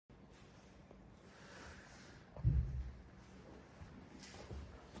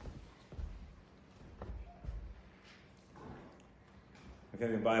If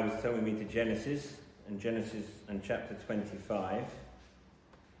you have your Bibles, turn with me to Genesis and chapter 25.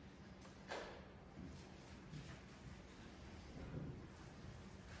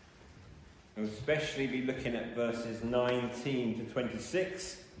 I'll especially be looking at verses 19 to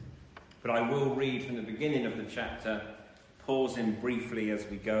 26, but I will read from the beginning of the chapter, pausing briefly as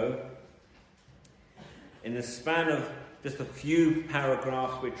we go. In the span of just a few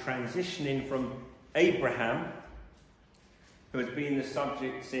paragraphs, we're transitioning from Abraham, who has been the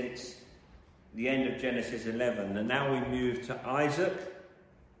subject since the end of Genesis 11, and now we move to Isaac,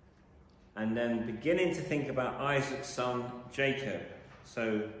 and then beginning to think about Isaac's son Jacob.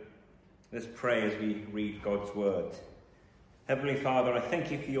 So let's pray as we read God's word. Heavenly Father, I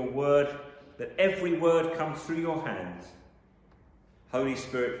thank you for your word, that every word comes through your hands. Holy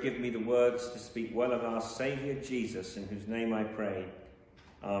Spirit, give me the words to speak well of our Saviour Jesus, in whose name I pray.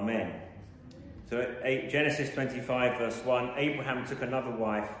 Amen. So Genesis 25 verse 1, Abraham took another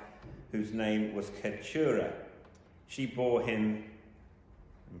wife whose name was Keturah. She bore him,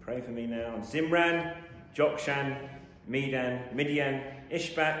 and pray for me now, Zimran, Jokshan, Midian,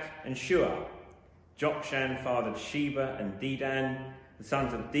 Ishbak, and Shua. Jokshan fathered Sheba and Dedan. The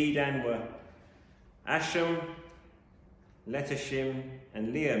sons of Dedan were Asham, Letashim,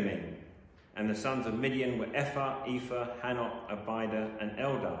 and Leamin. And the sons of Midian were Ephah, Hanok, Abida, and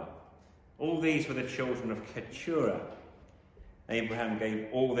Eldar. All these were the children of Keturah. Abraham gave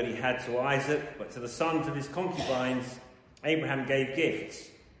all that he had to Isaac, but to the sons of his concubines, Abraham gave gifts.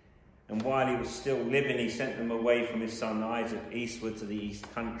 And while he was still living, he sent them away from his son Isaac eastward to the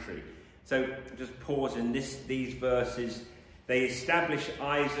east country. So just pause in these verses. They establish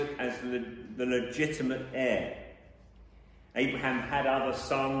Isaac as the legitimate heir. Abraham had other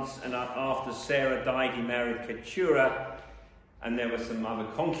sons, and after Sarah died, he married Keturah. And there were some other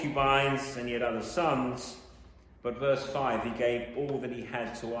concubines, and he had other sons. But verse 5, he gave all that he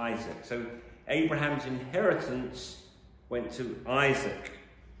had to Isaac. So Abraham's inheritance went to Isaac.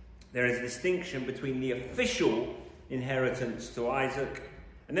 There is a distinction between the official inheritance to Isaac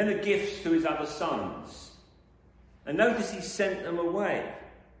and then the gifts to his other sons. And notice he sent them away.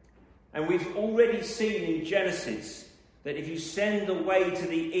 And we've already seen in Genesis that if you send away to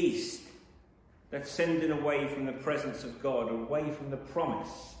the east, that's sending away from the presence of God, away from the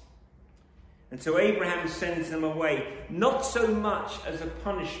promise. And so Abraham sends them away, not so much as a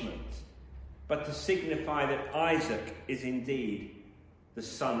punishment, but to signify that Isaac is indeed the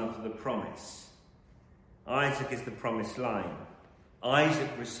son of the promise. Isaac is the promised line. Isaac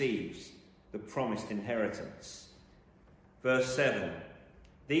receives the promised inheritance. Verse 7,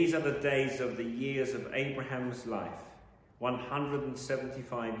 these are the days of the years of Abraham's life,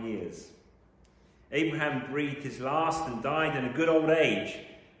 175 years. Abraham breathed his last and died in a good old age,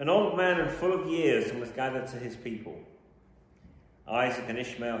 an old man and full of years, and was gathered to his people. Isaac and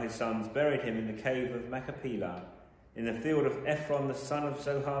Ishmael, his sons, buried him in the cave of Machpelah, in the field of Ephron, the son of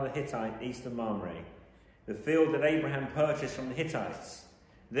Zohar the Hittite, east of Mamre, the field that Abraham purchased from the Hittites.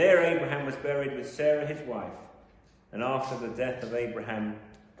 There Abraham was buried with Sarah his wife. And after the death of Abraham,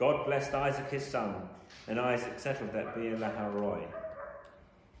 God blessed Isaac his son, and Isaac settled at Beer-lahai-roi.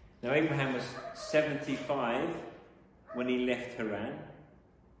 Now Abraham was 75 when he left Haran,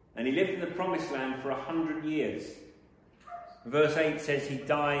 and he lived in the promised land for 100 years. Verse 8 says he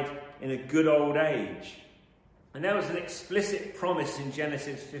died in a good old age. And there was an explicit promise in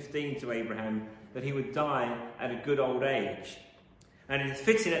Genesis 15 to Abraham that he would die at a good old age. And it is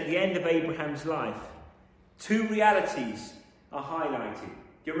fitting at the end of Abraham's life, two realities are highlighted.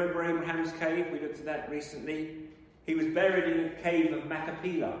 Do you remember Abraham's cave? We looked at that recently. He was buried in the cave of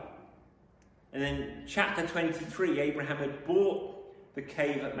Machpelah. And then chapter 23, Abraham had bought the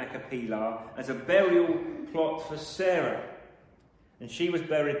cave at Machpelah as a burial plot for Sarah. And she was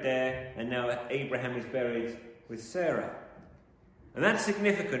buried there, and now Abraham is buried with Sarah. And that's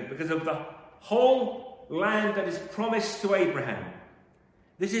significant because of the whole land that is promised to Abraham.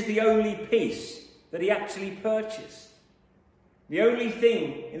 This is the only piece that he actually purchased. The only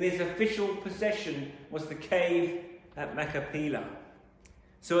thing in his official possession was the cave at Machpelah.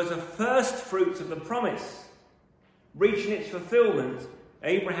 So as a first fruit of the promise, reaching its fulfillment,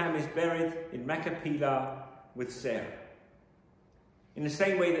 Abraham is buried in Machpelah with Sarah. In the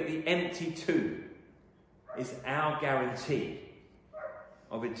same way that the empty tomb is our guarantee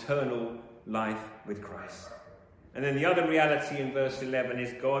of eternal life with Christ. And then the other reality in verse 11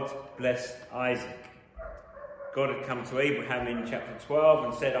 is God blessed Isaac. God had come to Abraham in chapter 12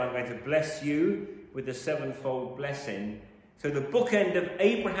 and said, I'm going to bless you with the sevenfold blessing. So the bookend of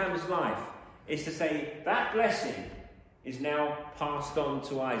Abraham's life is to say that blessing is now passed on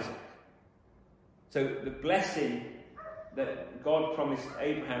to Isaac. So the blessing that God promised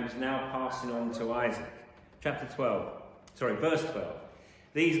Abraham is now passing on to Isaac. Verse 12.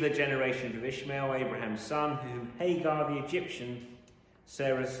 These are the generations of Ishmael, Abraham's son, whom Hagar the Egyptian,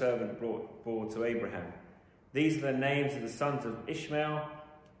 Sarah's servant, bore to Abraham. These are the names of the sons of Ishmael,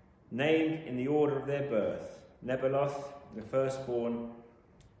 named in the order of their birth: Nebaioth, the firstborn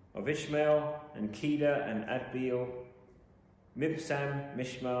of Ishmael, and Kedar and Adbeel, Mibsam,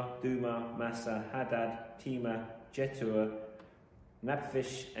 Mishma, Duma, Massa, Hadad, Tema, Jetur,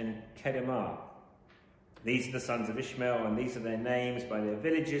 Naphish, and Kedemah. These are the sons of Ishmael, and these are their names by their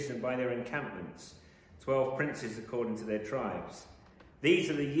villages and by their encampments, 12 princes according to their tribes. These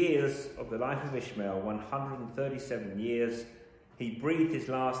are the years of the life of Ishmael, 137 years. He breathed his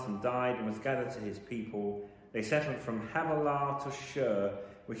last and died and was gathered to his people. They settled from Havilah to Shur,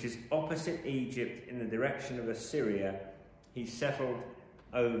 which is opposite Egypt in the direction of Assyria. He settled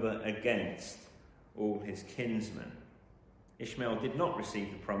over against all his kinsmen. Ishmael did not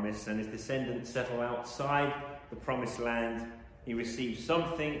receive the promise, and his descendants settled outside the promised land. He received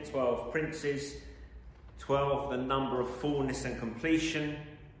something, 12 princes, 12 the number of fullness and completion.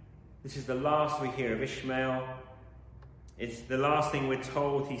 This is the last we hear of Ishmael. It's the last thing we're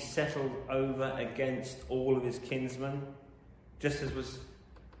told. He settled over against all of his kinsmen. Just as was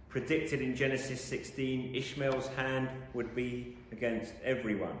predicted in Genesis 16, Ishmael's hand would be against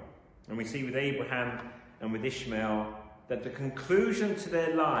everyone. And we see with Abraham and with Ishmael that the conclusion to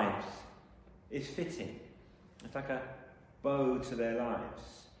their lives is fitting. It's like a bow to their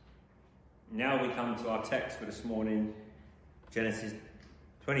lives. Now we come to our text for this morning, Genesis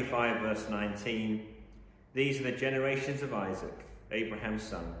 25, verse 19. These are the generations of Isaac, Abraham's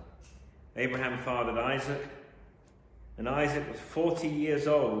son. Abraham fathered Isaac, and Isaac was 40 years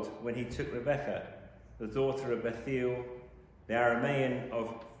old when he took Rebekah, the daughter of Bethuel, the Aramean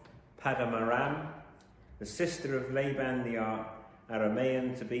of Padanaram, the sister of Laban the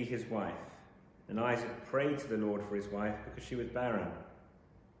Aramean, to be his wife. And Isaac prayed to the Lord for his wife because she was barren.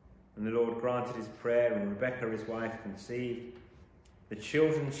 And the Lord granted his prayer, and Rebekah his wife conceived. The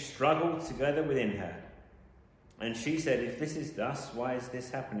children struggled together within her. And she said, "If this is thus, why is this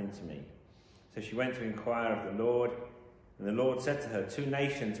happening to me?" So she went to inquire of the Lord. And the Lord said to her, 2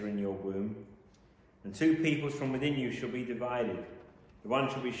 nations are in your womb, and 2 peoples from within you shall be divided. The one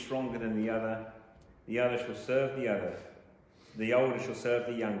shall be stronger than the other shall serve the other. The older shall serve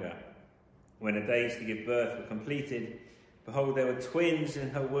the younger. When the days to give birth were completed, behold, there were twins in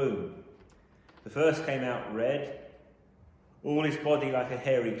her womb. The first came out red, all his body like a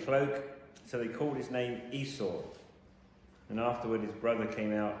hairy cloak, so they called his name Esau. And afterward his brother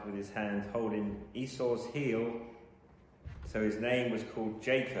came out with his hand holding Esau's heel, so his name was called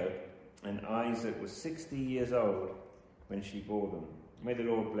Jacob, and Isaac was 60 years old when she bore them. May the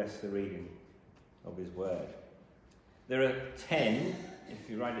Lord bless the reading of his word. There are 10, if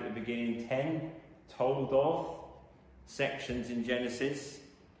you write at the beginning, 10 told of sections in Genesis.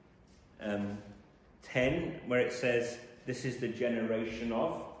 10 where it says, this is the generation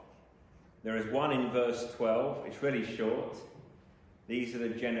of. There is one in verse 12, it's really short. These are the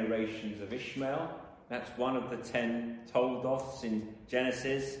generations of Ishmael. That's one of the 10 told offs in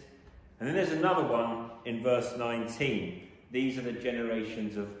Genesis. And then there's another one in verse 19. These are the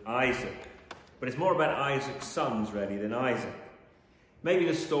generations of Isaac. But it's more about Isaac's sons, really, than Isaac. Maybe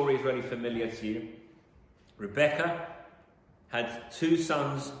the story is really familiar to you. Rebekah had 2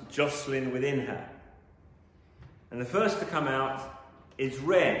 sons jostling within her. And the first to come out is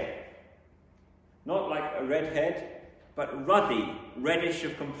red. Not like a redhead, but ruddy, reddish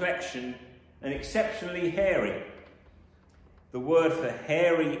of complexion, and exceptionally hairy. The word for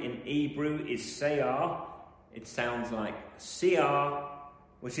hairy in Hebrew is se'ar. It sounds like Seir,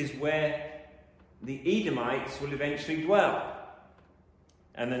 which is where the Edomites will eventually dwell.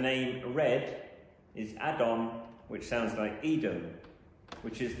 And the name red is Adon, which sounds like Edom,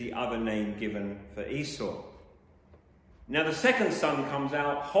 which is the other name given for Esau. Now the second son comes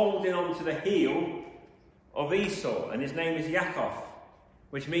out holding on to the heel of Esau, and his name is Yaakov,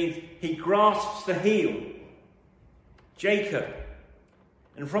 which means he grasps the heel. Jacob.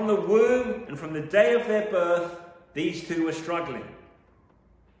 And from the womb and from the day of their birth, these 2 were struggling.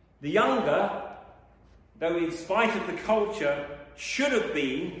 The younger, though in spite of the culture, should have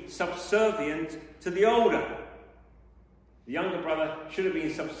been subservient to the older. The younger brother should have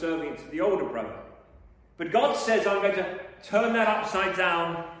been subservient to the older brother. But God says, I'm going to turn that upside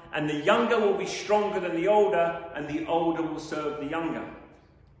down, and the younger will be stronger than the older, and the older will serve the younger.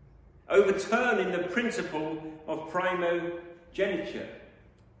 Overturning the principle of primogeniture.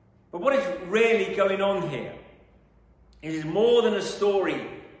 But what is really going on here? It is more than a story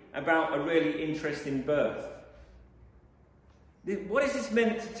about a really interesting birth. What is this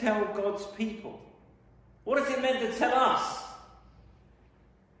meant to tell God's people? What is it meant to tell us?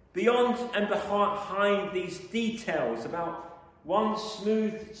 Beyond and behind these details about one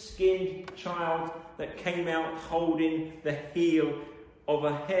smooth-skinned child that came out holding the heel of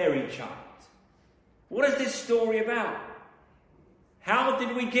a hairy child. What is this story about? How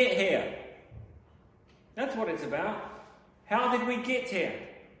did we get here? That's what it's about. How did we get here?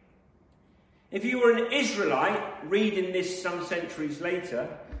 If you were an Israelite reading this some centuries later,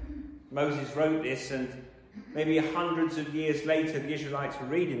 Moses wrote this, and maybe hundreds of years later the Israelites were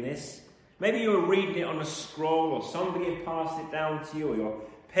reading this. Maybe you were reading it on a scroll, or somebody had passed it down to you, or your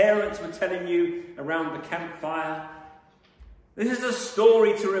parents were telling you around the campfire. This is a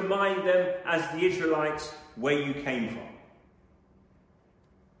story to remind them, as the Israelites, where you came from.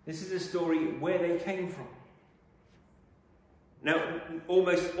 This is a story where they came from. Now,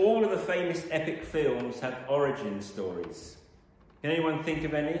 almost all of the famous epic films have origin stories. Can anyone think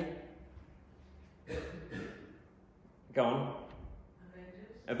of any? Go on.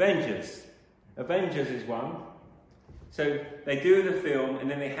 Avengers. Avengers is one. So they do the film,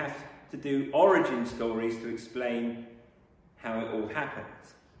 and then they have to do origin stories to explain how it all happened.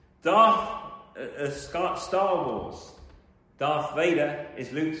 Star Wars. Darth Vader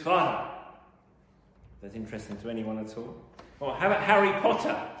is Luke's father. That's interesting to anyone at all. Or how about Harry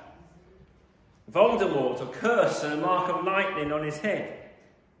Potter? Voldemort, a curse and a mark of lightning on his head.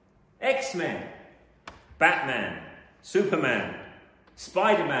 X-Men. Batman. Superman.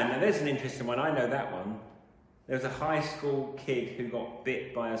 Spider-Man. Now there's an interesting one. I know that one. There was a high school kid who got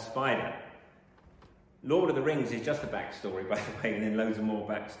bit by a spider. Lord of the Rings is just a backstory, by the way, and then loads of more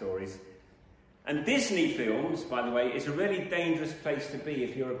backstories. And Disney films, by the way, is a really dangerous place to be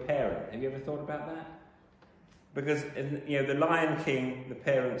if you're a parent. Have you ever thought about that? Because, The Lion King, the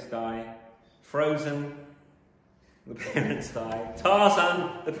parents die. Frozen, the parents die.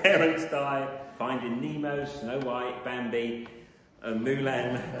 Tarzan, the parents die. Finding Nemo, Snow White, Bambi,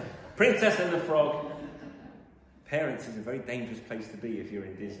 Mulan, Princess and the Frog. Parents is a very dangerous place to be if you're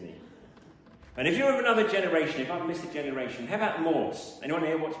in Disney. And if you're of another generation, if I've missed a generation, how about Morse? Anyone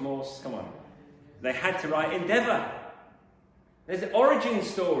here watch Morse? Come on. They had to write Endeavour. There's origin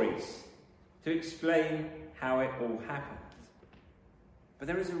stories to explain how it all happened. But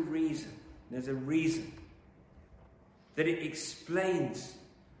there is a reason. There's a reason that it explains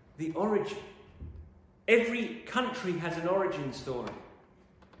the origin. Every country has an origin story.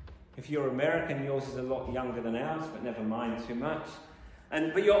 If you're American, yours is a lot younger than ours, but never mind too much.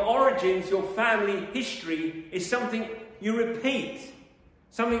 But your origins, your family history, is something you repeat,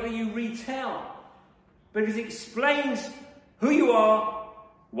 something that you retell, because it explains who you are,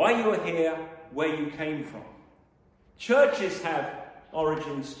 why you are here, where you came from. Churches have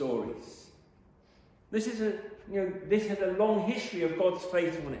origin stories. This has a long history of God's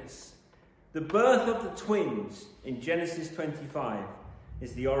faithfulness. The birth of the twins in Genesis 25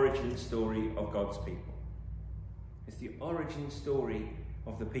 is the origin story of God's people. It's the origin story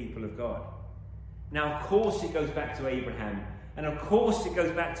of the people of God. Now, of course, it goes back to Abraham, and of course, it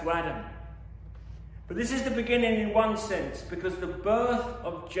goes back to Adam. But this is the beginning in one sense, because the birth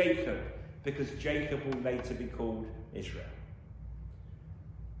of Jacob, because Jacob will later be called Israel.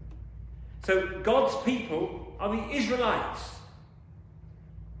 So God's people are the Israelites.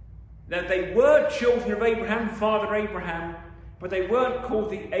 Now, they were children of Abraham, Father Abraham, but they weren't called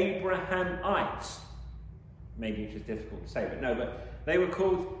the Abrahamites. Maybe it's just difficult to say, but they were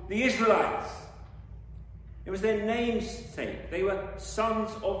called the Israelites. It was their namesake. They were sons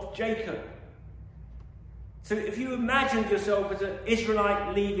of Jacob. So if you imagined yourself as an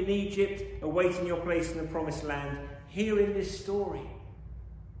Israelite leaving Egypt, awaiting your place in the promised land, hearing this story,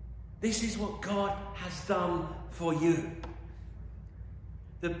 this is what God has done for you.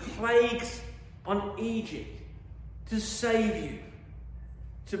 The plagues on Egypt to save you,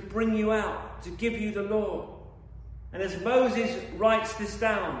 to bring you out, to give you the law. And as Moses writes this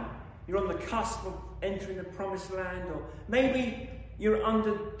down, you're on the cusp of entering the promised land, or maybe you're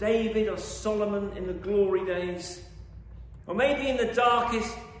under David or Solomon in the glory days, or maybe in the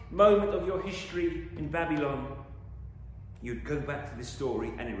darkest moment of your history in Babylon, you'd go back to this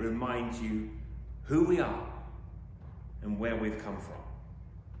story and it reminds you who we are and where we've come from.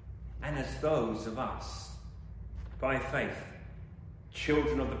 And as those of us, by faith,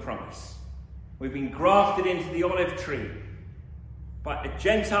 children of the promise, we've been grafted into the olive tree, but the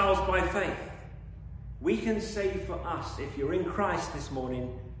Gentiles by faith, we can say for us, if you're in Christ this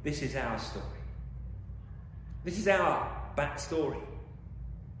morning, this is our story. This is our backstory.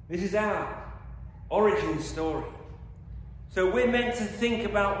 This is our origin story. So we're meant to think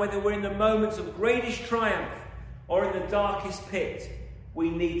about whether we're in the moments of greatest triumph or in the darkest pit, we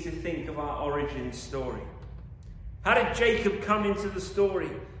need to think of our origin story. How did Jacob come into the story?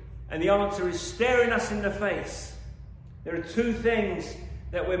 And the answer is staring us in the face. There are two things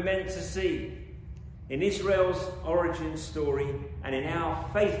that we're meant to see in Israel's origin story and in our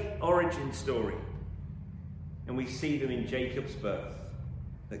faith origin story. And we see them in Jacob's birth,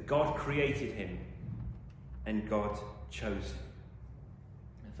 that God created him and God chose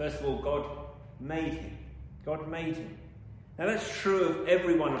him. First of all, God made him. God made him. Now that's true of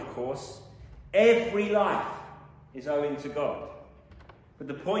everyone, of course. Every life is owing to God. But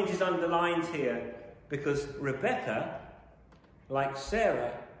the point is underlined here because Rebecca, like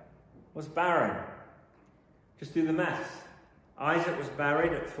Sarah, was barren. Just do the math. Isaac was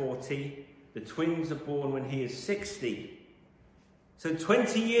married at 40. The twins are born when he is 60. So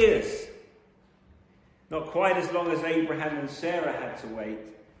 20 years. Not quite as long as Abraham and Sarah had to wait,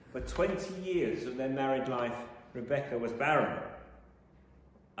 but 20 years of their married life, Rebecca was barren.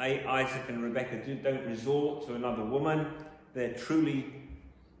 Isaac and Rebecca don't resort to another woman. They're truly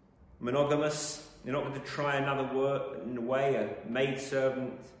monogamous. They're not going to try another way, a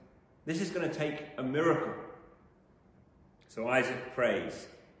maidservant. This is going to take a miracle. So Isaac prays.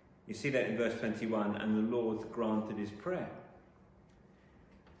 You see that in verse 21, and the Lord granted his prayer.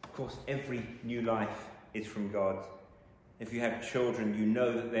 Of course, every new life is from God. If you have children, you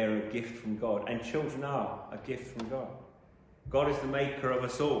know that they're a gift from God, and children are a gift from God. God is the maker of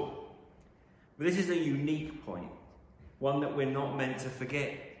us all. But this is a unique point, one that we're not meant to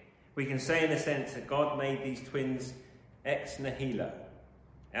forget. We can say in a sense that God made these twins ex nihilo,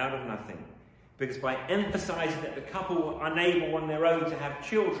 out of nothing. Because by emphasizing that the couple were unable on their own to have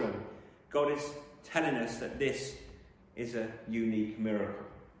children, God is telling us that this is a unique miracle.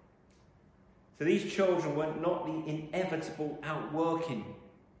 So these children were not the inevitable outworking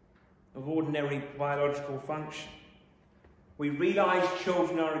of ordinary biological function. We realise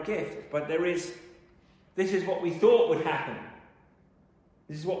children are a gift, but this is what we thought would happen.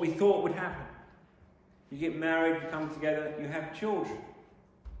 This is what we thought would happen. You get married, you come together, you have children.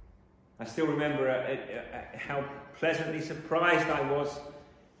 I still remember how pleasantly surprised I was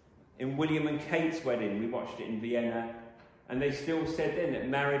in William and Kate's wedding. We watched it in Vienna, and they still said then that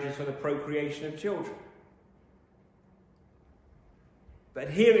marriage is for the procreation of children. But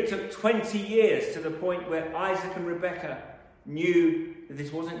here it took 20 years to the point where Isaac and Rebecca knew that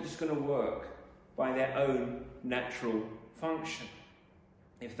this wasn't just going to work by their own natural function.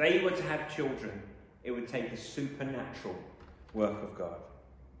 If they were to have children, it would take a supernatural work of God.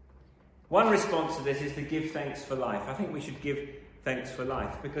 One response to this is to give thanks for life. I think we should give thanks for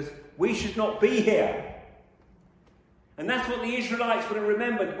life because we should not be here. And that's what the Israelites would have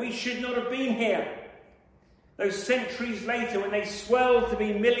remembered. We should not have been here. Those centuries later, when they swelled to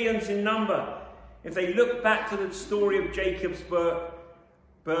be millions in number, if they look back to the story of Jacob's birth,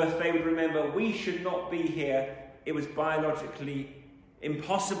 they would remember we should not be here. It was biologically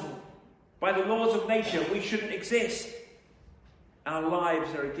impossible. By the laws of nature, we shouldn't exist. Our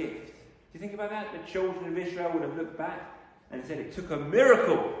lives are a gift. Do you think about that? The children of Israel would have looked back and said it took a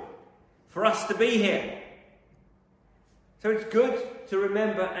miracle for us to be here. So it's good to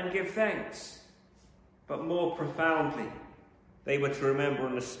remember and give thanks. But more profoundly, they were to remember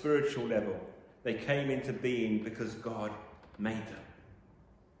on a spiritual level. They came into being because God made them.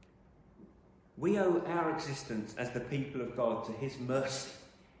 We owe our existence as the people of God to his mercy,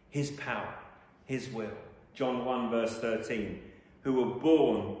 his power, his will. John 1 verse 13. Who were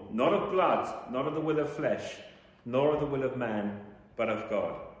born not of blood, not of the will of flesh, nor of the will of man, but of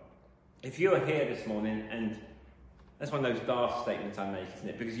God. If you are here this morning, and that's one of those daft statements I make, isn't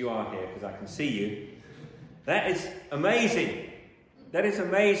it? Because you are here, because I can see you. That is amazing. That is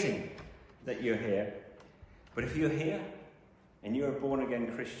amazing that you're here. But if you're here, and you're a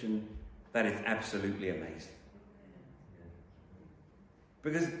born-again Christian, that is absolutely amazing.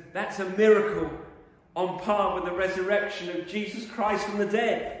 Because that's a miracle on par with the resurrection of Jesus Christ from the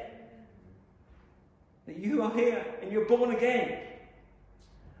dead. That you are here and you're born again.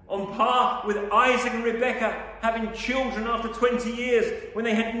 On par with Isaac and Rebecca having children after 20 years when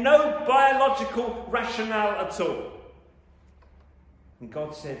they had no biological rationale at all. And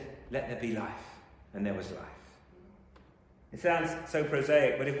God said, let there be life. And there was life. It sounds so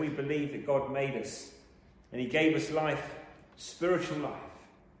prosaic, but if we believe that God made us and he gave us life, spiritual life,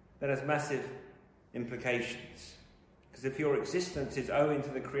 that has massive implications. Because if your existence is owing to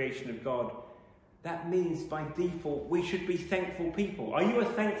the creation of God, that means by default we should be thankful people. Are you a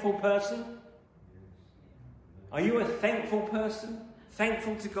thankful person? Are you a thankful person?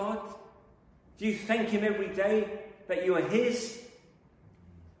 Thankful to God? Do you thank him every day that you are his?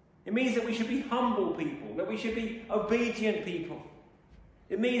 It means that we should be humble people, that we should be obedient people.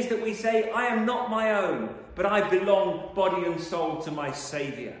 It means that we say, I am not my own, but I belong body and soul to my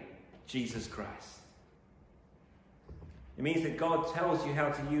Saviour, Jesus Christ. It means that God tells you how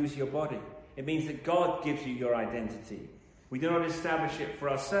to use your body. It means that God gives you your identity. We do not establish it for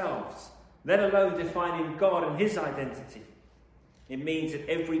ourselves, let alone defining God and his identity. It means that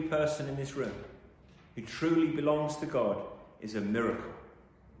every person in this room who truly belongs to God is a miracle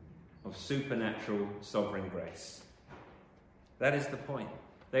of supernatural sovereign grace. That is the point.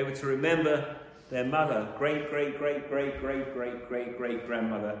 They were to remember their mother,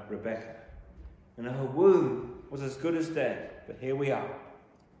 great-great-great-great-great-great-great-grandmother Rebecca. And her womb was as good as dead, but here we are.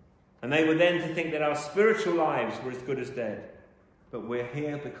 And they were then to think that our spiritual lives were as good as dead, but we're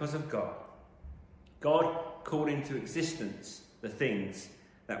here because of God. God called into existence the things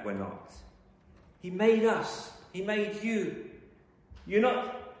that were not. He made us. He made you. You're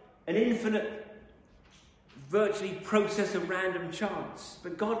not an infinite, virtually process of random chance,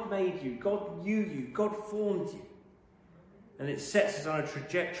 but God made you. God knew you. God formed you. And it sets us on a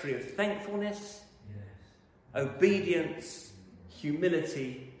trajectory of thankfulness, obedience,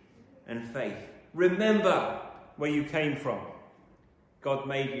 humility, and faith. Remember where you came from. God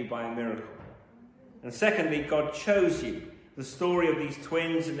made you by a miracle. And secondly, God chose you. The story of these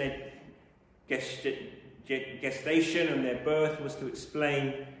twins and their gestation and their birth was to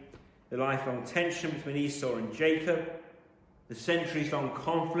explain the lifelong tension between Esau and Jacob, the centuries-long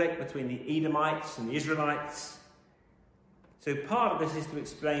conflict between the Edomites and the Israelites. So part of this is to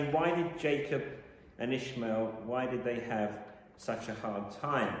explain, why did Jacob and Ishmael, why did they have such a hard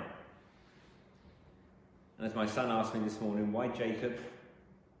time? And as my son asked me this morning, why Jacob,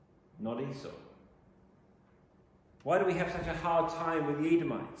 not Esau? Why do we have such a hard time with the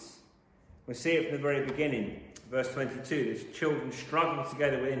Edomites? We see it from the very beginning. Verse 22, the children struggled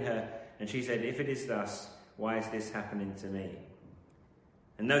together within her, and she said, if it is thus, why is this happening to me?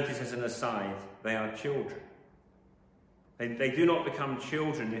 And notice as an aside, they are children. They do not become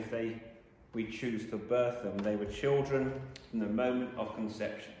children if we choose to birth them. They were children from the moment of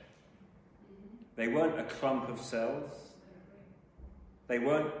conception. They weren't a clump of cells. They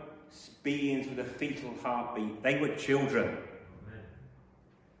weren't beings with a fetal heartbeat. They were children.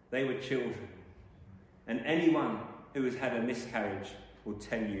 They were children. And anyone who has had a miscarriage will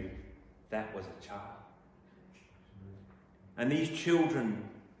tell you that was a child. And these children,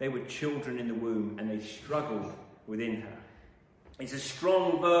 they were children in the womb, and they struggled within her. It's a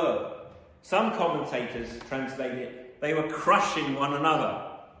strong verb. Some commentators translate it, they were crushing one another.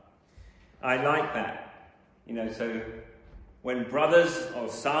 I like that. So when brothers or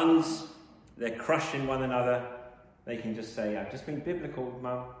sons, they're crushing one another, they can just say, I've just been biblical,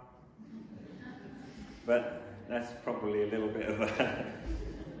 Mum. But that's probably a little bit of a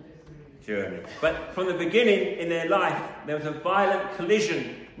journey. But from the beginning in their life, there was a violent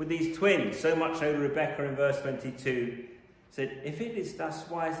collision with these twins. So much so Rebecca in verse 22 said, if it is thus,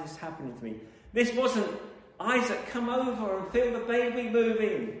 why is this happening to me? This wasn't, Isaac, come over and feel the baby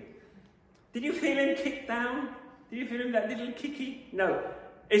moving. Did you feel him kick down? Did you feel him that little kicky? No.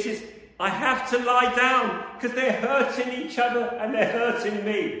 It's just, I have to lie down because they're hurting each other and they're hurting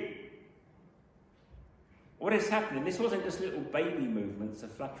me. What is happening? This wasn't just little baby movements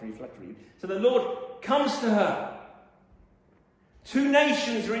of fluttery. So the Lord comes to her. 2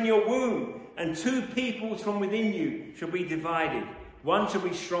 nations are in your womb, and 2 peoples from within you shall be divided. One shall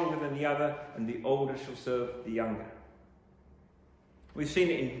be stronger than the other, and the older shall serve the younger. We've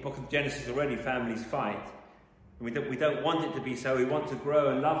seen it in the book of Genesis already, families fight. And we don't want it to be so. We want to grow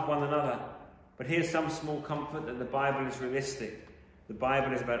and love one another. But here's some small comfort that the Bible is realistic. The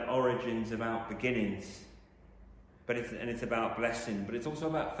Bible is about origins, about beginnings. It's about blessing. But it's also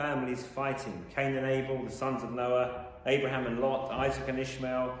about families fighting. Cain and Abel, the sons of Noah, Abraham and Lot, Isaac and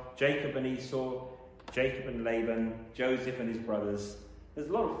Ishmael, Jacob and Esau, Jacob and Laban, Joseph and his brothers. There's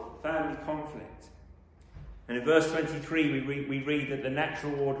a lot of family conflict. And in verse 23, we read that the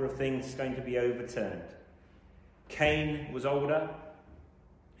natural order of things is going to be overturned. Cain was older.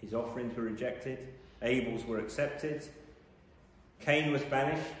 His offerings were rejected. Abel's were accepted. Cain was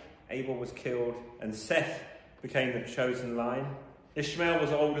banished. Abel was killed. And Seth became the chosen line. Ishmael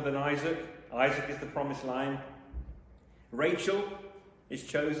was older than Isaac. Isaac is the promised line. Rachel is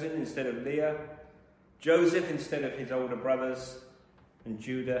chosen instead of Leah. Joseph instead of his older brothers. And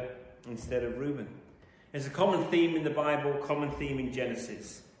Judah instead of Reuben. There's a common theme in the Bible, common theme in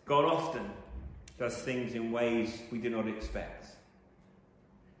Genesis. God often does things in ways we do not expect.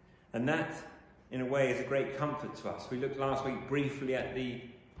 And that, in a way, is a great comfort to us. We looked last week briefly at the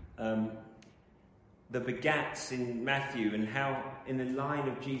the begats in Matthew and how in the line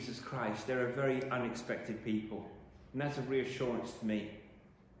of Jesus Christ there are very unexpected people. And that's a reassurance to me.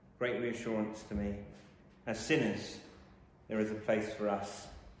 Great reassurance to me. As sinners, there is a place for us.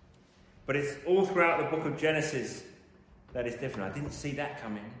 But it's all throughout the book of Genesis that is different. I didn't see that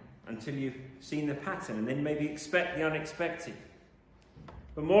coming until you've seen the pattern, and then maybe expect the unexpected.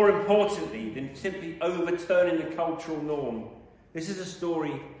 But more importantly than simply overturning the cultural norm, this is a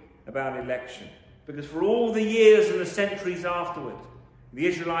story about election. Because for all the years and the centuries afterward, the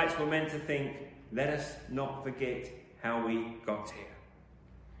Israelites were meant to think, let us not forget how we got here.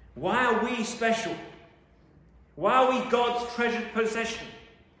 Why are we special? Why are we God's treasured possession?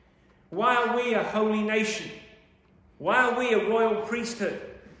 Why are we a holy nation? Why are we a royal priesthood?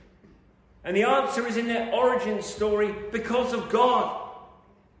 And the answer is in their origin story, because of God.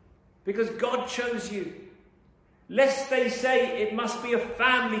 Because God chose you. Lest they say it must be a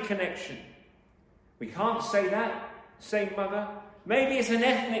family connection. We can't say that, same mother. Maybe it's an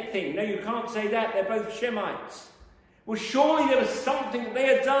ethnic thing. No, you can't say that. They're both Shemites. Well, surely there was something they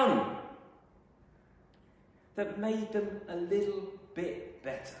had done that made them a little bit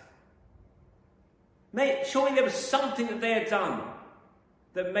better. Surely there was something that they had done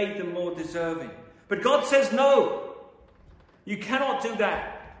that made them more deserving. But God says, no, you cannot do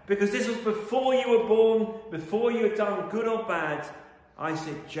that. Because this was before you were born, before you had done good or bad. I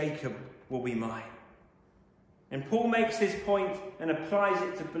said, Jacob will be mine. And Paul makes this point and applies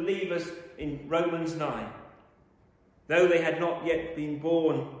it to believers in Romans 9. Though they had not yet been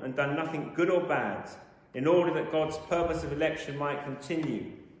born and done nothing good or bad, in order that God's purpose of election might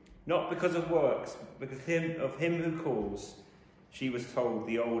continue, not because of works, but because of him who calls, she was told,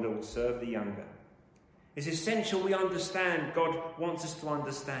 the older will serve the younger. It's essential we understand, God wants us to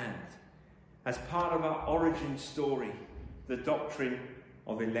understand, as part of our origin story, the doctrine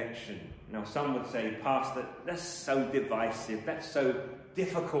of election. Now, some would say, Pastor, that's so divisive, that's so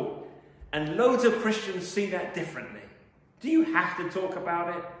difficult. And loads of Christians see that differently. Do you have to talk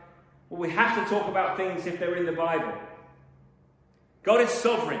about it? Well, we have to talk about things if they're in the Bible. God is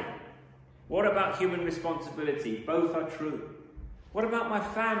sovereign. What about human responsibility? Both are true. What about my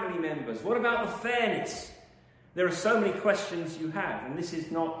family members? What about the fairness? There are so many questions you have, and this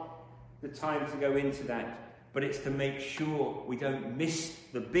is not the time to go into that. But it's to make sure we don't miss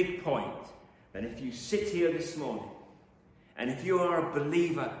the big point that if you sit here this morning, and if you are a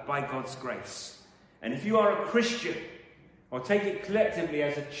believer by God's grace, and if you are a Christian, or take it collectively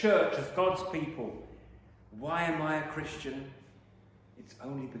as a church, as God's people, why am I a Christian? It's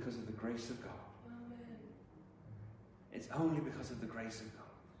only because of the grace of God. Amen. It's only because of the grace of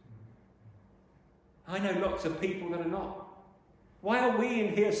God. I know lots of people that are not. Why are we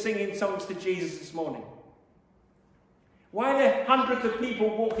in here singing songs to Jesus this morning? Why are there hundreds of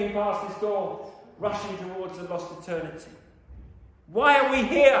people walking past this door, rushing towards a lost eternity? Why are we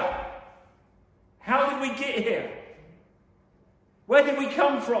here? How did we get here? Where did we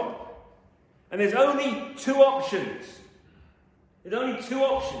come from? And there's only two options. There's only two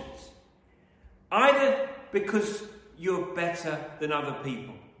options. Either because you're better than other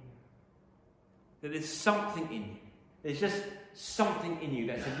people, that there's something in you. There's just something in you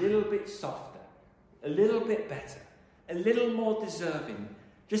that's a little bit softer, a little bit better, a little more deserving,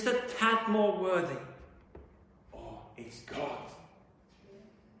 just a tad more worthy. Or it's God.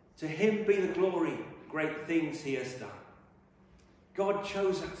 To him be the glory, great things he has done. God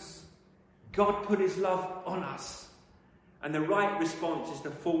chose us. God put his love on us. And the right response is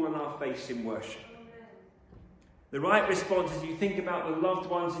to fall on our face in worship. The right response is you think about the loved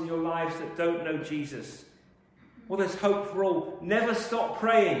ones in your lives that don't know Jesus. Well, there's hope for all. Never stop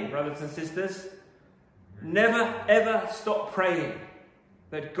praying, brothers and sisters. Never, ever stop praying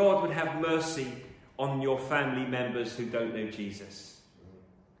that God would have mercy on your family members who don't know Jesus.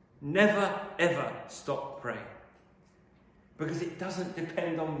 Never, ever stop praying. Because it doesn't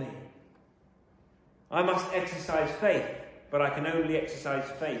depend on me. I must exercise faith, but I can only exercise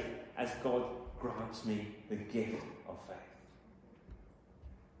faith as God grants me the gift of faith.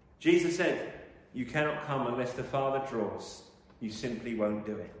 Jesus said, you cannot come unless the Father draws. You simply won't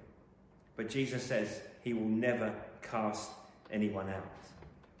do it. But Jesus says he will never cast anyone out.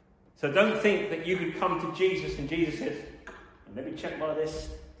 So don't think that you could come to Jesus and Jesus says, let me check my list.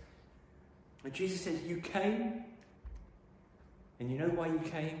 And Jesus says, you came. And you know why you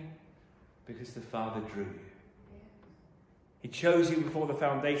came? Because the Father drew you. He chose you before the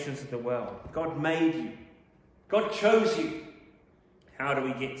foundations of the world. God made you. God chose you. How do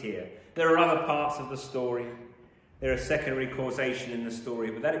we get here? There are other parts of the story. There are secondary causation in the story,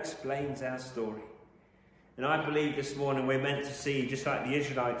 but that explains our story. And I believe this morning we're meant to see, just like the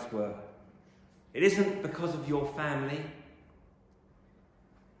Israelites were, It isn't because of your family.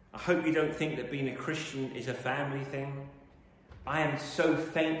 I hope you don't think that being a Christian is a family thing. I am so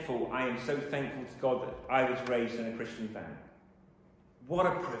thankful to God that I was raised in a Christian family. What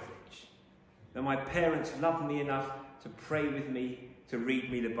a privilege that my parents loved me enough to pray with me, to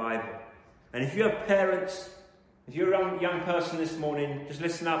read me the Bible. And if you have parents, if you're a young person this morning, just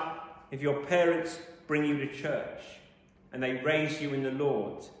listen up. If your parents bring you to church and they raise you in the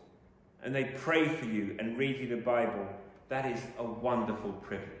Lord and they pray for you and read you the Bible, that is a wonderful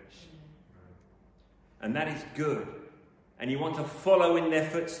privilege. And that is good. And you want to follow in their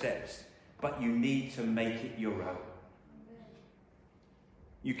footsteps, but you need to make it your own.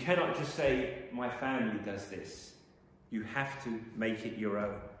 You cannot just say, my family does this. You have to make it your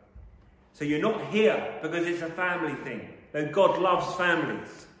own. So you're not here because it's a family thing, though God loves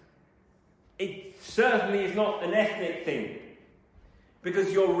families. It certainly is not an ethnic thing,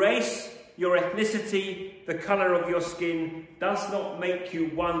 because your race, your ethnicity, the colour of your skin does not make you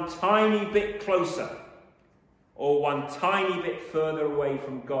one tiny bit closer or one tiny bit further away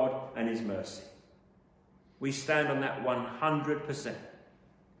from God and his mercy. We stand on that 100%.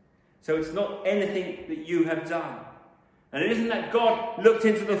 So it's not anything that you have done. And it isn't that God looked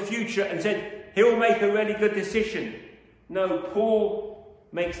into the future and said, he'll make a really good decision. No, Paul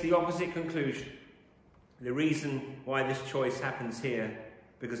makes the opposite conclusion. The reason why this choice happens here,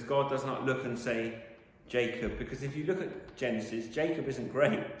 because God does not look and say, Jacob. Because if you look at Genesis, Jacob isn't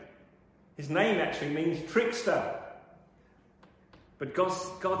great. His name actually means trickster. But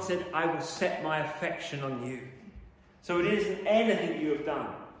God said, I will set my affection on you. So it isn't anything you have done.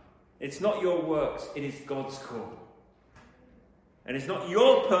 It's not your works, it is God's call. And it's not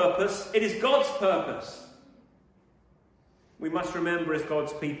your purpose, it is God's purpose. We must remember as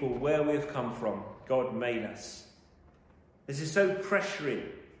God's people where we've come from. God made us. This is so pressuring,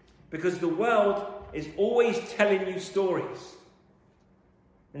 because the world is always telling you stories.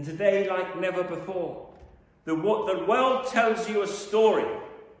 And today, like never before, the world tells you a story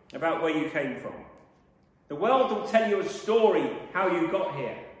about where you came from. The world will tell you a story how you got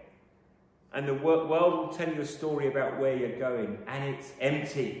here. And the world will tell you a story about where you're going, and it's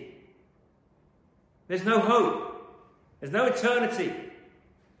empty. There's no hope. There's no eternity.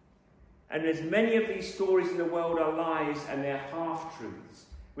 And as many of these stories in the world are lies, and they're half-truths,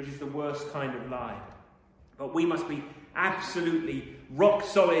 which is the worst kind of lie. But we must be absolutely rock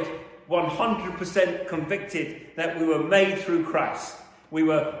solid, 100% convicted that we were made through Christ. We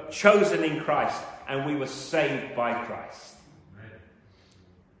were chosen in Christ, and we were saved by Christ. Amen.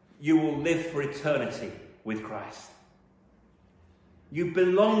 You will live for eternity with Christ. You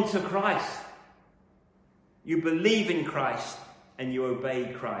belong to Christ. You believe in Christ, and you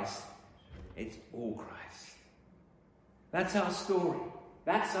obey Christ. It's all Christ. That's our story.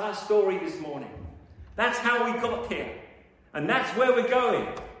 That's our story this morning. That's how we got here. And that's where we're going.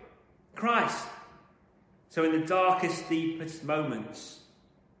 Christ. So in the darkest, deepest moments,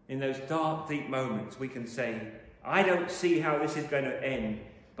 in those dark, deep moments, we can say, I don't see how this is going to end,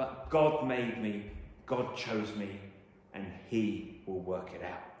 but God made me, God chose me, and he will work it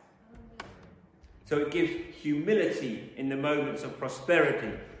out. So it gives humility in the moments of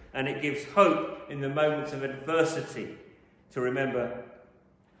prosperity, and it gives hope in the moments of adversity, to remember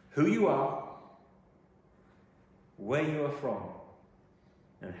who you are, where you are from,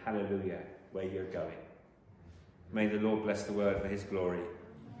 and hallelujah, where you're going. May the Lord bless the word for his glory.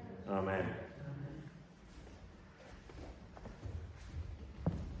 Amen.